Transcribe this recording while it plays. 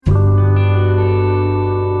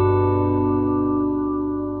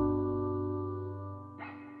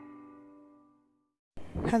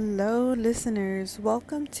Hello, listeners.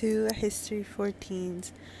 Welcome to History for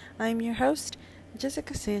Teens. I'm your host,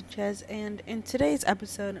 Jessica Sanchez, and in today's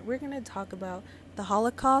episode, we're going to talk about the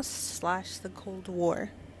Holocaust/the Cold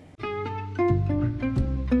War.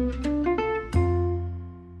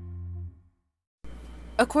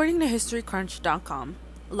 According to HistoryCrunch.com,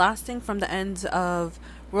 lasting from the ends of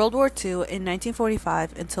World War II in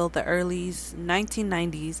 1945 until the early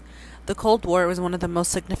 1990s, the Cold War was one of the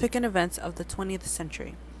most significant events of the 20th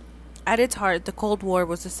century. At its heart, the Cold War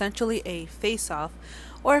was essentially a face-off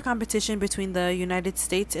or a competition between the United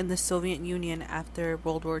States and the Soviet Union after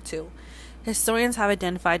World War II. Historians have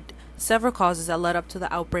identified several causes that led up to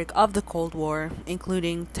the outbreak of the Cold War,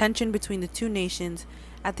 including tension between the two nations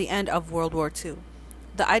at the end of World War II,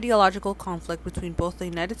 the ideological conflict between both the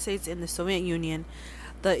United States and the Soviet Union,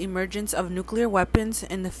 the emergence of nuclear weapons,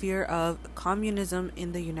 and the fear of communism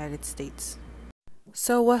in the United States.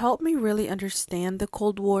 So what helped me really understand the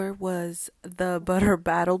Cold War was the Butter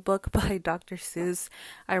Battle book by Dr. Seuss.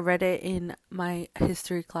 I read it in my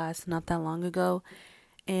history class not that long ago,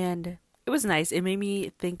 and it was nice. It made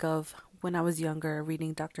me think of when I was younger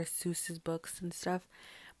reading Dr. Seuss's books and stuff,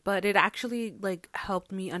 but it actually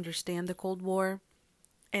helped me understand the Cold War,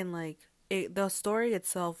 and the story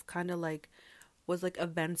itself kind of was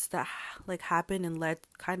events that happened and led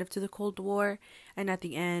kind of to the Cold War, and at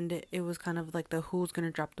the end it was kind of the who's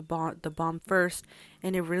gonna drop the bomb first,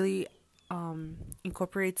 and it really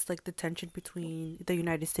incorporates the tension between the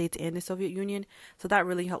United States and the Soviet Union. So that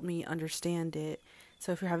really helped me understand it.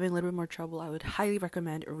 So if you're having a little bit more trouble, I would highly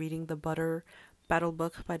recommend reading the Butter Battle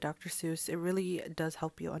book by Dr. Seuss. It really does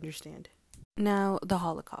help you understand. Now, the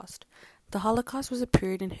Holocaust. The Holocaust was a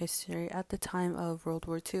period in history at the time of World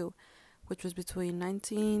War II, which was between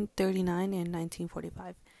 1939 and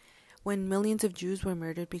 1945, when millions of Jews were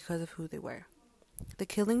murdered because of who they were. The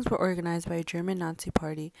killings were organized by a German Nazi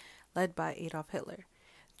party led by Adolf Hitler.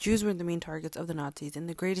 Jews were the main targets of the Nazis, and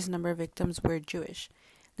the greatest number of victims were Jewish.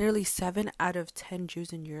 Nearly 7 out of 10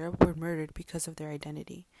 Jews in Europe were murdered because of their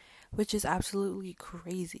identity, which is absolutely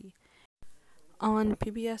crazy. On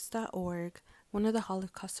PBS.org, one of the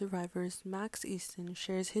Holocaust survivors, Max Easton,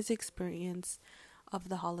 shares his experience of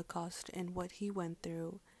the Holocaust and what he went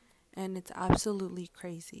through, and it's absolutely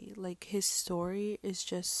crazy. His story is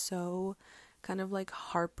just so kind of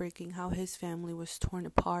heartbreaking, how his family was torn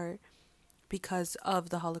apart because of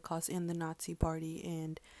the Holocaust and the Nazi party,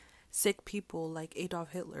 and sick people like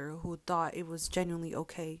Adolf Hitler who thought it was genuinely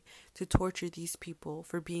okay to torture these people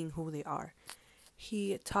for being who they are.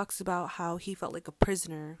 He talks about how he felt like a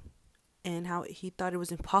prisoner and how he thought it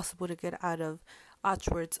was impossible to get out of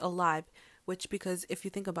Auschwitz alive, which, because if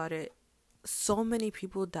you think about it, so many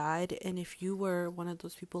people died, and if you were one of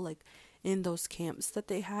those people in those camps that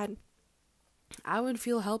they had, I would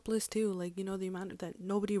feel helpless too. The amount that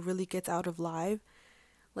nobody really gets out of alive,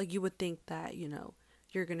 you would think that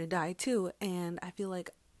you're gonna die too. And I feel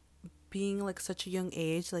like being such a young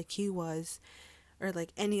age he was, or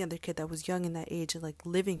any other kid that was young in that age,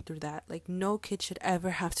 living through that, no kid should ever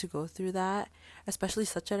have to go through that, especially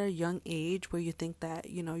such at a young age where you think that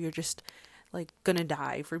you're just gonna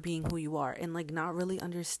die for being who you are, and not really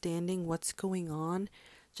understanding what's going on,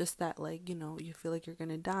 just that you feel like you're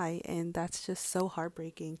gonna die. And that's just so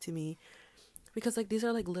heartbreaking to me, because these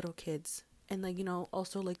are little kids, and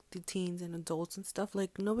also the teens and adults and stuff.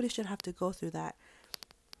 Nobody should have to go through that.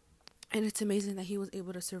 And it's amazing that he was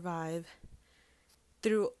able to survive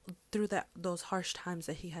through those harsh times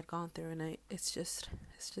that he had gone through, and it's just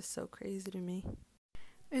so crazy to me.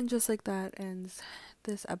 And just like that ends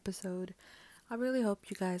this episode. I really hope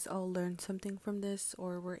you guys all learned something from this,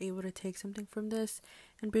 or were able to take something from this,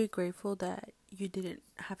 and be grateful that you didn't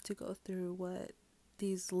have to go through what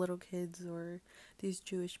these little kids or these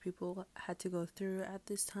Jewish people had to go through at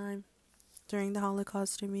this time during the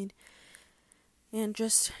Holocaust, and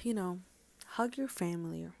just, hug your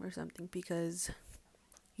family or something, because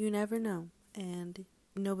you never know, and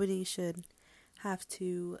nobody should have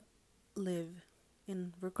to live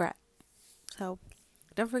in regret. So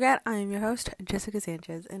don't forget, I am your host, Jessica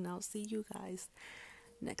Sanchez, and I'll see you guys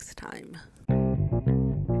next time.